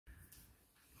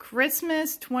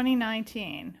Christmas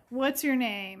 2019. What's your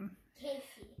name?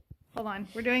 Casey. Hold on.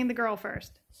 We're doing the girl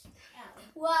first.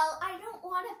 Well, I don't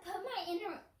want to put my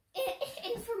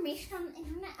information on the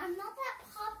internet. I'm not that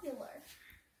popular.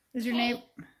 Is your name...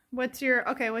 What's your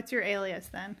alias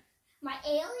then? My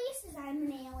alias is I'm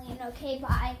an alien. Okay,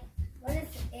 bye. What does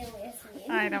alias mean?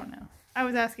 I don't know. I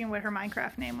was asking what her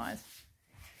Minecraft name was.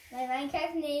 My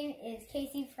Minecraft name is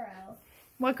Casey Pro.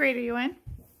 What grade are you in?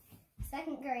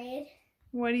 2nd grade.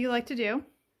 What do you like to do?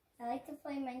 I like to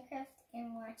play Minecraft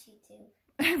and watch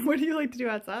YouTube. What do you like to do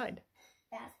outside?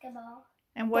 Basketball.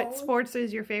 And what bowling. sports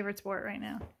is your favorite sport right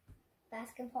now?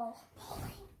 Basketball.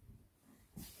 Bowling.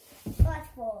 Plus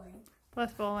bowling.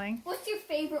 Plus bowling. What's your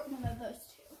favorite one of those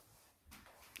two?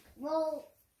 Well,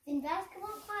 in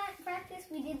basketball practice,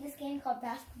 we did this game called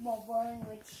basketball bowling,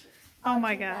 which Oh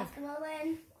my god. basketball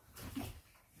in.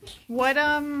 What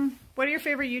are your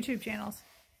favorite YouTube channels?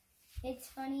 It's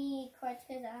funny,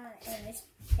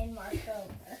 and Mark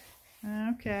Rover.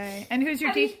 Okay. And who's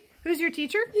your teacher? Who's your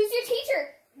teacher?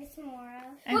 Miss Mora.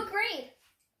 What grade?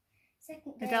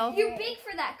 2nd grade. Adele? You're big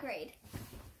for that grade.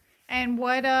 And who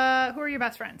are your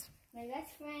best friends? My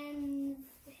best friends,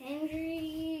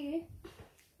 Henry,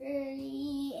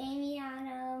 Amy,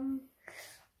 Adam.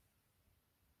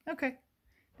 Okay.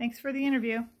 Thanks for the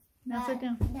interview. Now sit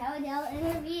down. Now Adele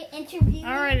interview.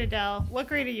 All right, Adele. What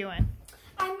grade are you in?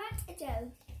 I'm at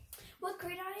Adele. What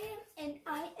grade I am? And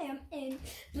I am in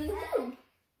blue.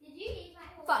 Did you eat my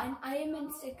Fine. I am in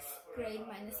 6th grade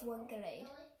minus 1 grade.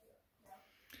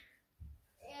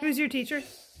 Who's your teacher?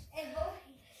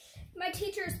 My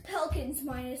teacher is Pelkins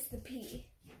minus the P.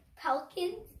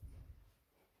 Pelkins?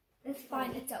 It's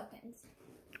fine. It's Elkins.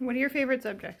 What are your favorite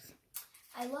subjects?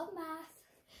 I love math.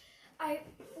 I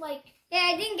like. Yeah,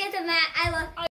 I didn't get the math. I love.